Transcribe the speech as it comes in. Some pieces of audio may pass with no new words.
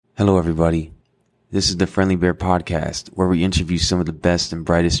Hello, everybody. This is the Friendly Bear Podcast, where we interview some of the best and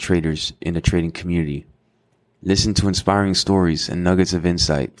brightest traders in the trading community. Listen to inspiring stories and nuggets of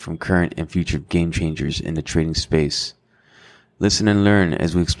insight from current and future game changers in the trading space. Listen and learn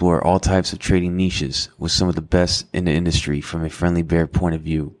as we explore all types of trading niches with some of the best in the industry from a Friendly Bear point of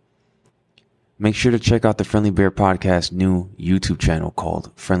view. Make sure to check out the Friendly Bear Podcast new YouTube channel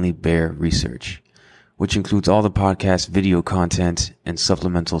called Friendly Bear Research, which includes all the podcast video content and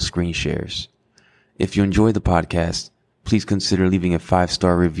supplemental screen shares. If you enjoy the podcast, please consider leaving a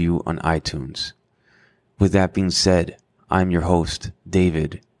 5-star review on iTunes. With that being said, I'm your host,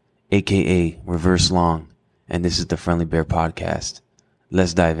 David, aka Reverse Long, and this is the Friendly Bear Podcast.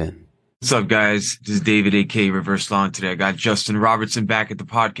 Let's dive in. What's up, guys? This is David, aka Reverse Long. Today I got Justin Robertson back at the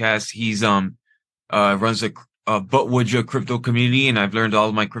podcast. He's runs a But Would Ya crypto community, and I've learned all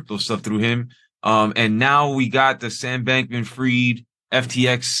of my crypto stuff through him. And now we got the Sam Bankman-Fried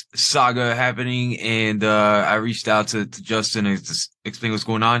FTX saga happening, and I reached out to Justin and just explain what's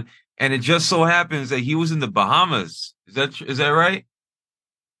going on. And it just so happens that he was in the Bahamas. Is that right?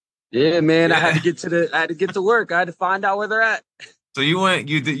 Yeah, man. Yeah. I had to get to work. I had to find out where they're at. So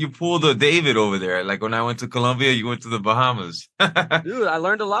you pulled a David over there. Like when I went to Colombia, you went to the Bahamas. Dude, I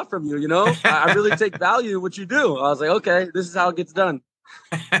learned a lot from you. You know, I really take value in what you do. I was like, okay, this is how it gets done.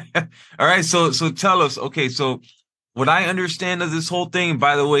 All right. So tell us. Okay. So what I understand of this whole thing,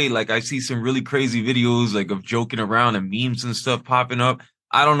 by the way, like I see some really crazy videos like of joking around and memes and stuff popping up.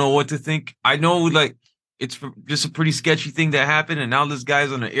 I don't know what to think. I know like it's just a pretty sketchy thing that happened. And now this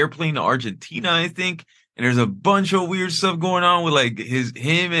guy's on an airplane to Argentina, I think. And there's a bunch of weird stuff going on with like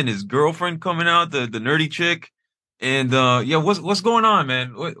him and his girlfriend coming out, the nerdy chick. And yeah, what's going on,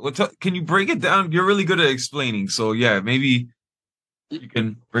 man? Can you break it down? You're really good at explaining. So yeah, maybe you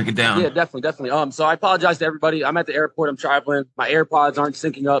can break it down. Yeah, definitely. So I apologize to everybody. I'm at the airport. I'm traveling. My AirPods aren't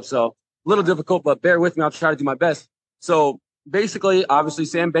syncing up, so a little difficult, but bear with me. I'll try to do my best. So basically, obviously,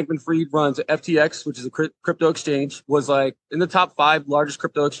 Sam Bankman-Fried runs FTX, which is a crypto exchange, was like in the top 5 largest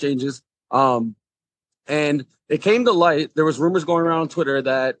crypto exchanges. And it came to light, there was rumors going around on Twitter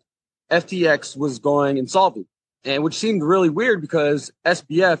that FTX was going insolvent, and which seemed really weird because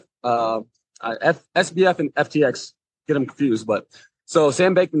SBF and FTX get them confused. But so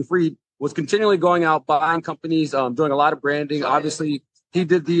Sam Bankman-Fried was continually going out, buying companies, doing a lot of branding. Obviously, he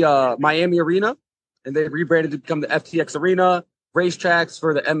did the Miami Arena, and they rebranded to become the FTX Arena, racetracks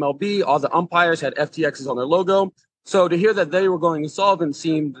for the MLB. All the umpires had FTXs on their logo. So to hear that they were going insolvent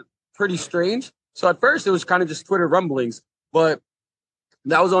seemed pretty strange. So at first it was kind of just Twitter rumblings, but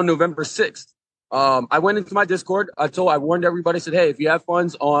that was on November 6th. I went into my Discord. I warned everybody, said, hey, if you have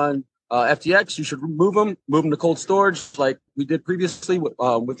funds on FTX, you should move them to cold storage like we did previously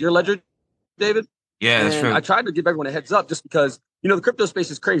with your ledger, David. Yeah, that's true. I tried to give everyone a heads up just because, you know, the crypto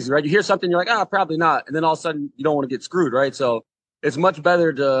space is crazy, right? You hear something, you're like, probably not. And then all of a sudden you don't want to get screwed, right? So it's much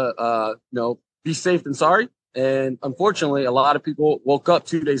better to, be safe than sorry. And unfortunately, a lot of people woke up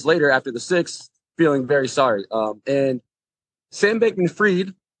 2 days later after the 6th feeling very sorry. And Sam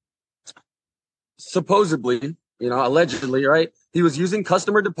Bankman-Fried supposedly, allegedly, right? He was using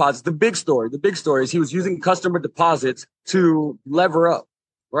customer deposits. The big story is he was using customer deposits to lever up,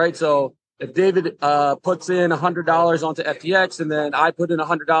 right? So if David puts in $100 onto FTX and then I put in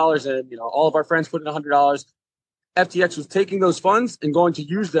 $100 and, all of our friends put in $100, FTX was taking those funds and going to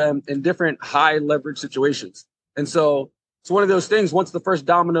use them in different high leverage situations. And so it's one of those things. Once the first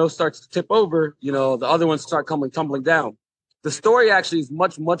domino starts to tip over, the other ones start tumbling down. The story actually is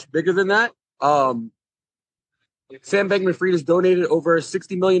much, much bigger than that. Sam Bankman-Fried has donated over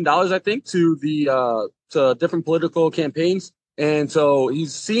 $60 million, I think, to to different political campaigns. And so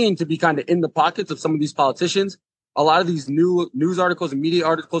he's seen to be kind of in the pockets of some of these politicians. A lot of these new news articles and media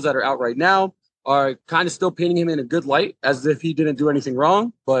articles that are out right now are kind of still painting him in a good light as if he didn't do anything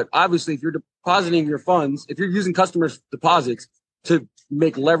wrong. But obviously, if you're depositing your funds, if you're using customers' deposits to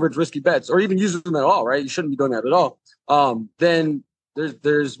make leverage risky bets or even use them at all, right? You shouldn't be doing that at all. Then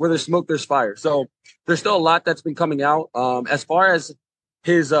there's where there's smoke, there's fire. So there's still a lot that's been coming out. As far as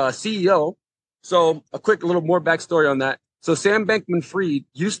his CEO, so a quick little more backstory on that. So Sam Bankman-Fried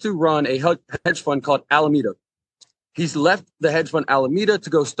used to run a hedge fund called Alameda. He's left the hedge fund Alameda to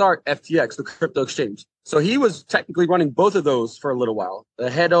go start FTX, the crypto exchange. So he was technically running both of those for a little while, the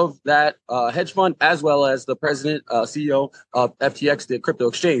head of that hedge fund, as well as the president, CEO of FTX, the crypto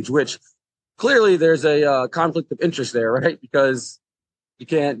exchange, which clearly there's a conflict of interest there, right? Because you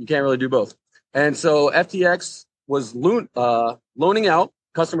can't really do both. And so FTX was loaning out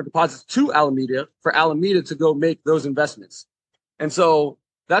customer deposits to Alameda for Alameda to go make those investments. And so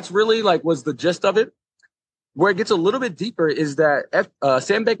that's really was the gist of it. where it gets a little bit deeper is that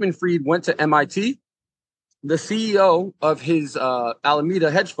Sam Bankman-Fried went to MIT. The CEO of his Alameda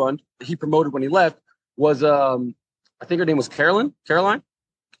hedge fund he promoted when he left was, I think her name was Caroline.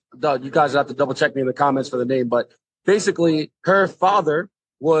 You guys have to double check me in the comments for the name, but basically her father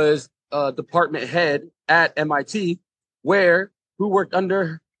was a department head at MIT, who worked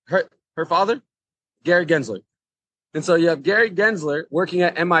under her father, Gary Gensler. And so you have Gary Gensler working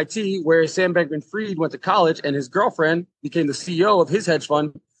at MIT, where Sam Bankman-Fried went to college, and his girlfriend became the CEO of his hedge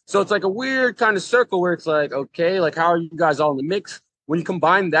fund. So it's like a weird kind of circle where it's like, okay, like how are you guys all in the mix? When you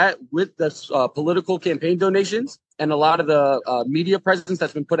combine that with the political campaign donations and a lot of the media presence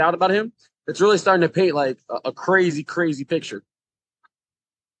that's been put out about him, it's really starting to paint like a crazy, crazy picture.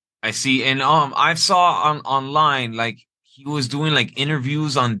 I see. And I saw online like he was doing like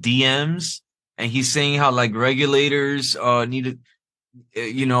interviews on DMs, and he's saying how like regulators needed,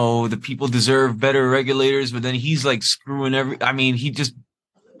 the people deserve better regulators, but then he's like screwing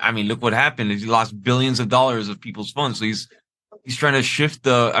look what happened. He lost billions of dollars of people's funds. So he's trying to shift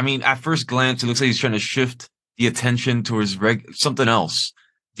at first glance, it looks like he's trying to shift the attention towards something else.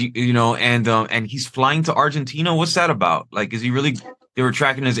 And he's flying to Argentina. What's that about? Like, is he really, they were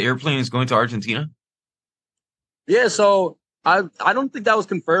tracking his airplane, he's going to Argentina? Yeah. So I don't think that was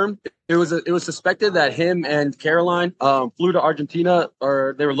confirmed. It was suspected that him and Caroline flew to Argentina,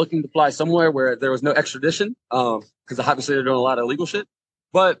 or they were looking to fly somewhere where there was no extradition, because obviously they're doing a lot of illegal shit.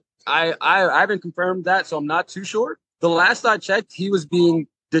 But I haven't confirmed that, so I'm not too sure. The last I checked, he was being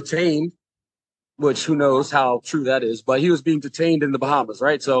detained, which who knows how true that is, but he was being detained in the Bahamas,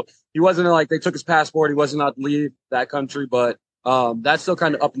 right? So he wasn't like they took his passport. He wasn't allowed to leave that country, but that's still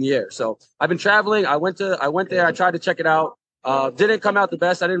kind of up in the air. So I've been traveling. I went there. I tried to check it out. Didn't come out the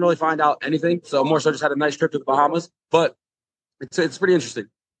best. I didn't really find out anything. So more so just had a nice trip to the Bahamas, but it's pretty interesting.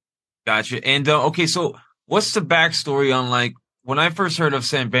 Gotcha. And okay, so what's the backstory on like, when I first heard of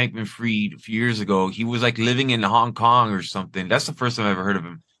Sam Bankman-Fried a few years ago, he was like living in Hong Kong or something. That's the first time I ever heard of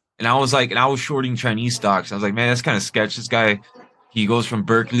him. And I was shorting Chinese stocks. I was like, man, that's kind of sketch. This guy, he goes from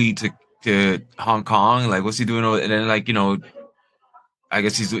Berkeley to Hong Kong. Like, what's he doing? And then I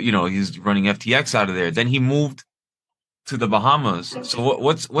guess he's running FTX out of there. Then he moved to the Bahamas. So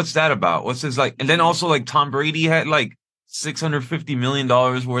what's that about? What's his like? And then also like Tom Brady had like $650 million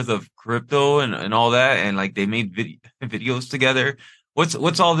worth of crypto and all that, and like they made videos together.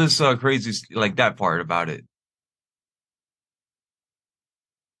 What's all this crazy, like that part about it?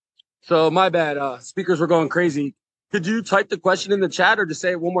 So my bad. Speakers were going crazy. Could you type the question in the chat or just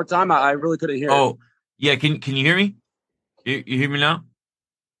say it one more time? I really couldn't hear it. Oh, yeah. Can you hear me? You hear me now?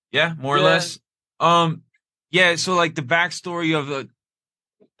 Yeah, more or less. Yeah. So like the backstory of the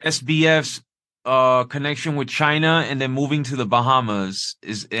SBF's connection with China and then moving to the Bahamas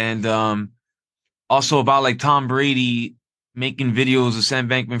also about like Tom Brady making videos of Sam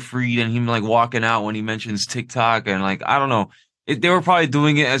Bankman-Fried and him like walking out when he mentions TikTok, and like I don't know, they were probably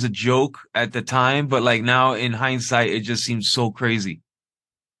doing it as a joke at the time, but like now in hindsight it just seems so crazy.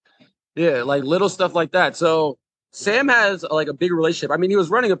 Yeah, like little stuff like that. So Sam has like a big relationship. I mean, he was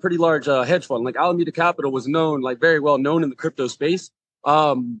running a pretty large hedge fund. Like Alameda Capital was known, like very well known in the crypto space.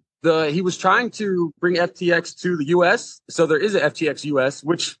 He was trying to bring FTX to the US. So there is a FTX US,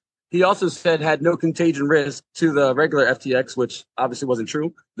 which he also said had no contagion risk to the regular FTX, which obviously wasn't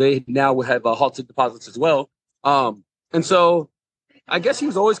true. They now have halted deposits as well. And so I guess he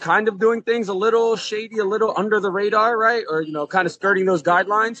was always kind of doing things a little shady, a little under the radar, right? Or, kind of skirting those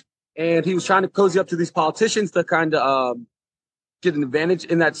guidelines. And he was trying to cozy up to these politicians to kind of get an advantage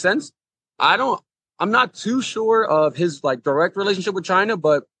in that sense. I'm not too sure of his like direct relationship with China,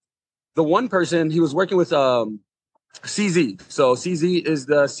 but the one person he was working with, CZ. So CZ is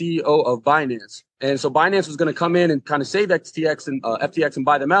the CEO of Binance. And so Binance was going to come in and kind of save FTX and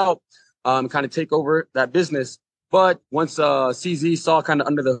buy them out, kind of take over that business. But once CZ saw kind of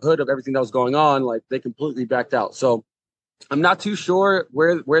under the hood of everything that was going on, like they completely backed out. So I'm not too sure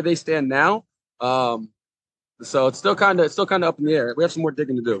where they stand now. So it's still kind of up in the air. We have some more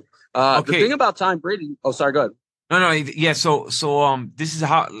digging to do. The thing about Tom Brady. Oh, sorry. Go ahead. No. Yeah. So this is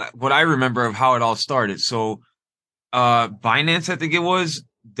what I remember of how it all started. So, Binance, I think it was,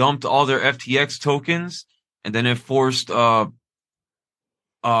 dumped all their FTX tokens, and then it forced,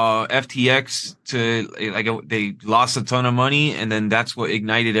 FTX to they lost a ton of money, and then that's what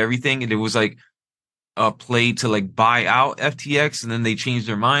ignited everything. And it was like a play to like buy out FTX, and then they changed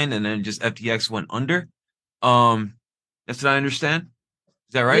their mind, and then just FTX went under. That's what I understand.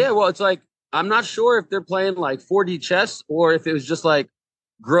 Is that right? Yeah. Well, it's like, I'm not sure if they're playing like 4D chess or if it was just like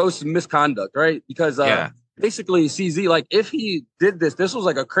gross misconduct, right? Because basically CZ, like if he did this was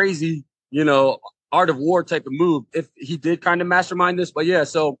like a crazy, art of war type of move if he did kind of mastermind this. But yeah,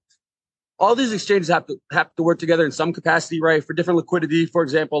 so all these exchanges have to work together in some capacity, right? For different liquidity, for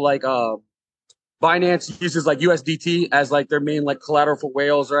example, like Binance uses like USDT as like their main like collateral for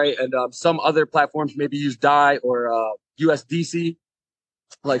whales, right? And some other platforms maybe use DAI or USDC,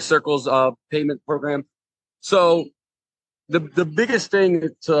 like Circle's payment program. So the biggest thing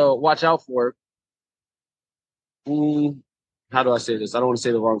to watch out for, how do I say this? I don't want to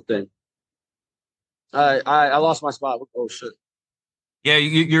say the wrong thing. I lost my spot. Oh shit. Yeah,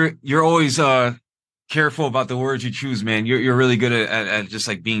 you're always careful about the words you choose, man. You're really good at just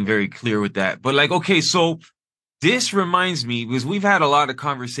like being very clear with that. But like, okay, so this reminds me, because we've had a lot of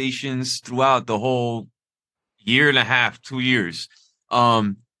conversations throughout the whole year and a half, 2 years.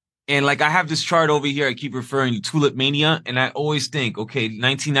 And like I have this chart over here, I keep referring to Tulip Mania, and I always think, okay,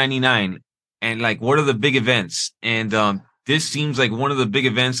 1999, and like what are the big events? And this seems like one of the big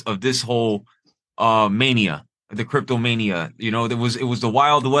events of this whole mania, the crypto mania. You know, it was the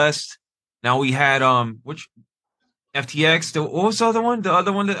Wild West. Now we had which FTX, what was the other one? The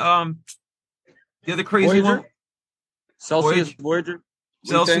other one that the other crazy Voyager? one? Celsius, Voyager.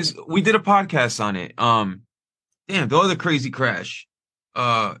 Celsius. We did a podcast on it. Damn, the other crazy crash.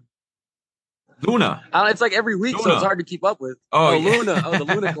 Luna. It's like every week, Luna. so it's hard to keep up with. Oh, yeah. Luna. Oh, the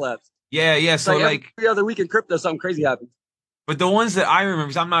Luna collapse. Yeah. It's So like every other week in crypto, something crazy happens. but the ones that I remember,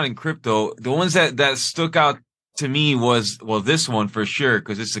 because I'm not in crypto, the ones that stuck out to me was, well, this one for sure,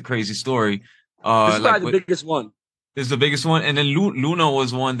 because it's a crazy story. This is probably the biggest one. This is the biggest one. And then Luna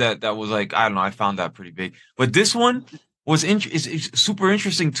was one that was like, I don't know, I found that pretty big. But this one was it's super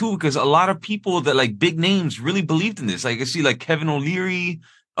interesting too, because a lot of people that like big names really believed in this. Like I see like Kevin O'Leary,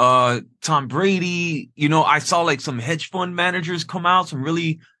 Tom Brady, you know, I saw like some hedge fund managers come out, some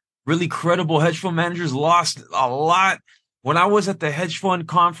really, really credible hedge fund managers lost a lot. When I was at the hedge fund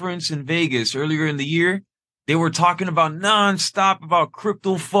conference in Vegas earlier in the year, they were talking about nonstop about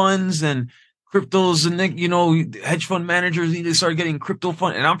crypto funds and cryptos, and you know, hedge fund managers need to start getting crypto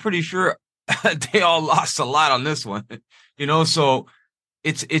fund. And I'm pretty sure they all lost a lot on this one, you know? So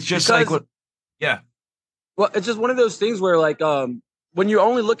it's just like what, yeah. Well, it's just one of those things where like, when you're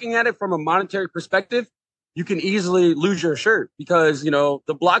only looking at it from a monetary perspective, you can easily lose your shirt because, you know,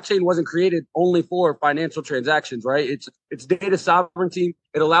 the blockchain wasn't created only for financial transactions, right? It's data sovereignty.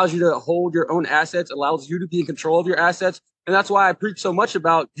 It allows you to hold your own assets, allows you to be in control of your assets. And that's why I preach so much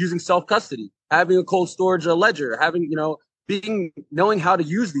about using self-custody, having a cold storage ledger, having, you know, knowing how to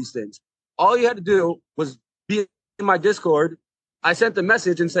use these things. All you had to do was be in my Discord. I sent the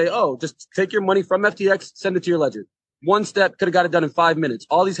message and say, oh, just take your money from FTX, send it to your ledger. One step, could have got it done in 5 minutes.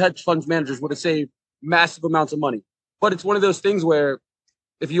 All these hedge funds managers would have saved massive amounts of money. But it's one of those things where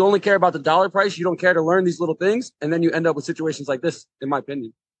if you only care about the dollar price, you don't care to learn these little things. And then you end up with situations like this, in my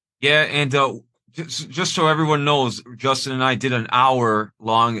opinion. Yeah. And just so everyone knows, Justin and I did an hour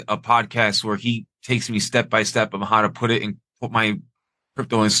long podcast where he takes me step by step of how to put my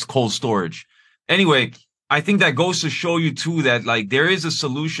crypto in cold storage. Anyway, I think that goes to show you too that like there is a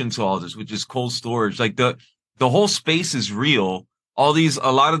solution to all this, which is cold storage. Like the whole space is real.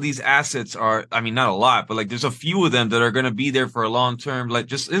 A lot of these assets are, I mean, not a lot, but like there's a few of them that are going to be there for a long term. Like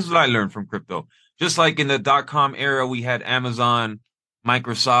this is what I learned from crypto. Just like in the .com era, we had Amazon,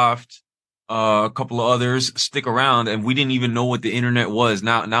 Microsoft, a couple of others stick around, and we didn't even know what the internet was.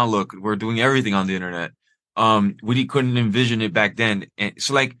 Now look, we're doing everything on the internet. We couldn't envision it back then. And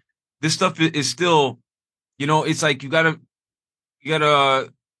so like this stuff is still, you know, it's like you gotta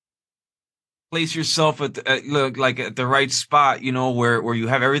place yourself at the right spot, you know, where you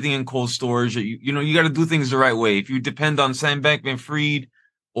have everything in cold storage. You know, you got to do things the right way. If you depend on Sam Bankman-Fried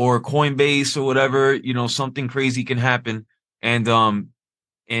or Coinbase or whatever, you know, something crazy can happen. And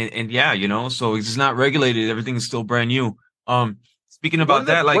yeah, you know, so it's not regulated. Everything is still brand new. Speaking about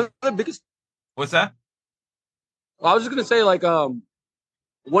that, like, one of the biggest, what's that? well, I was just gonna say, like,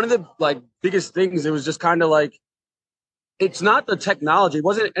 one of the like biggest things. It was just kind of like, it's not the technology. It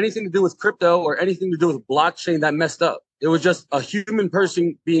wasn't anything to do with crypto or anything to do with blockchain that messed up. It was just a human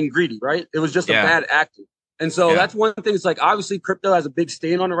person being greedy, right? It was just a bad actor. And so that's one thing. It's like, obviously crypto has a big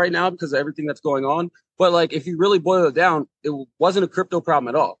stain on it right now because of everything that's going on. But like, if you really boil it down, it wasn't a crypto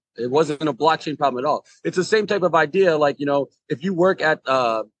problem at all. It wasn't a blockchain problem at all. It's the same type of idea. Like, you know, if you work at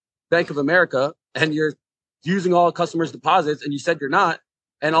Bank of America and you're using all customers' deposits and you said you're not,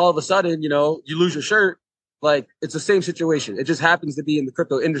 and all of a sudden, you know, you lose your shirt, like, it's the same situation. It just happens to be in the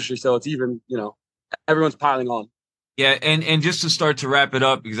crypto industry. So it's even, you know, everyone's piling on. Yeah. And just to start to wrap it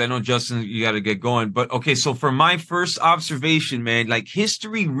up, because I know, Justin, you got to get going. But okay, so for my first observation, man, like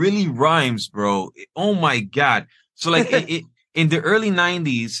history really rhymes, bro. Oh, my God. So like in the early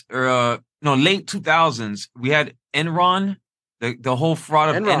 90s or no, late 2000s, we had Enron, the whole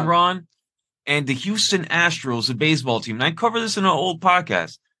fraud of Enron, and the Houston Astros, the baseball team. And I cover this in an old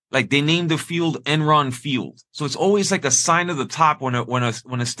podcast. Like they named the field Enron Field. So it's always like a sign of the top when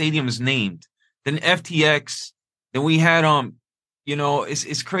a stadium is named. Then FTX, then we had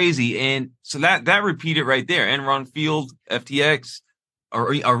it's crazy. And so that repeated right there. Enron Field, FTX,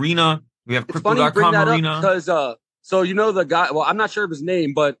 Arena. We have Crypto.com Arena. Because so the guy, well, I'm not sure of his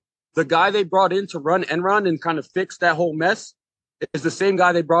name, but the guy they brought in to run Enron and kind of fix that whole mess is the same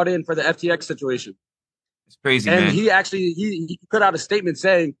guy they brought in for the FTX situation. It's crazy, and man. He actually he put out a statement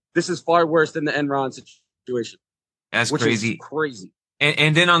saying this is far worse than the Enron situation. That's which crazy. Is crazy.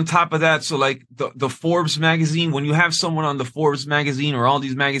 And then on top of that, so like the Forbes magazine, when you have someone on the Forbes magazine or all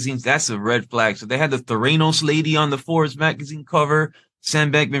these magazines, that's a red flag. So they had the Theranos lady on the Forbes magazine cover,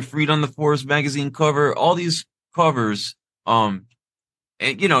 Sam Bankman-Fried on the Forbes magazine cover, all these covers. And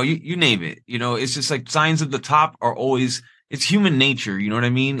you name it. It's just like signs of the top are always. It's human nature, you know what I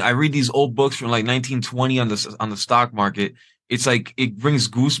mean? I read these old books from like 1920 on the stock market. It's like it brings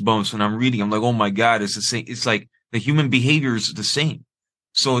goosebumps when I'm reading. I'm like, oh my God, it's the same. It's like the human behavior is the same.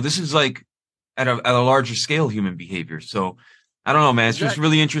 So this is like at a larger scale human behavior. So I don't know, man. It's just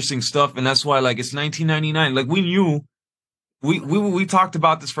really interesting stuff, and that's why like it's 1999. Like we knew, we talked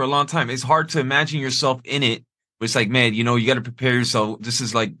about this for a long time. It's hard to imagine yourself in it, but it's like, man, you got to prepare yourself. This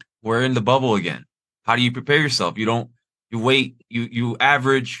is like we're in the bubble again. How do you prepare yourself? You wait, you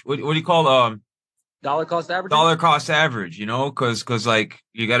average, what do you call, dollar cost average? Dollar cost average, cause like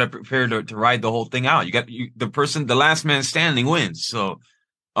you got to prepare to ride the whole thing out. The last man standing wins. So,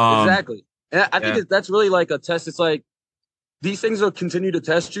 exactly. And I think that's really like a test. It's like these things will continue to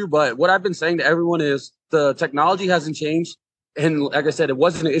test you. But what I've been saying to everyone is the technology hasn't changed. And like I said, it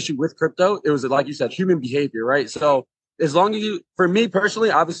wasn't an issue with crypto. It was, like you said, human behavior, right? So as long as for me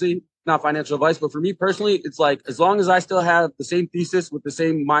personally, obviously, not financial advice, but for me personally, it's like as long as I still have the same thesis with the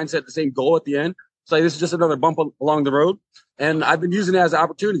same mindset, the same goal at the end, it's like this is just another bump along the road. And I've been using it as an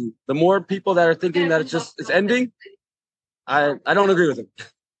opportunity. The more people that are thinking that it's ending, I don't agree with them.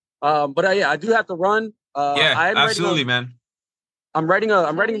 But I do have to run. Absolutely, man. I'm writing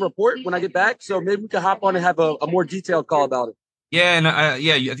a report when I get back, so maybe we can hop on and have a more detailed call about it. Yeah, and I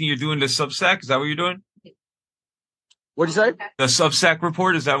think you're doing the Substack. Is that what you're doing? What'd you say? The Substack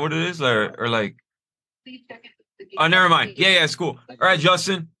report, is that what it is? Or like... Oh, never mind. Yeah, it's cool. All right,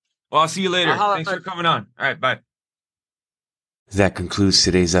 Justin. Well, I'll see you later. Thanks for coming on. All right, bye. That concludes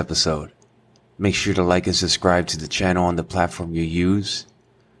today's episode. Make sure to like and subscribe to the channel on the platform you use.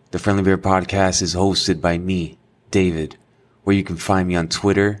 The Friendly Bear Podcast is hosted by me, David, where you can find me on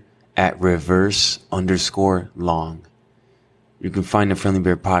Twitter at @reverse_long. You can find the Friendly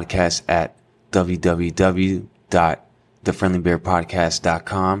Bear Podcast at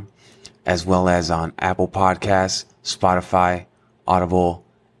www.thefriendlybearpodcast.com, as well as on Apple Podcasts, Spotify, Audible,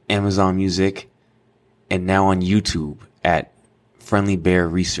 Amazon Music, and now on YouTube at Friendly Bear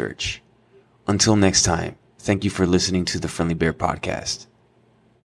Research. Until next time, thank you for listening to the Friendly Bear Podcast.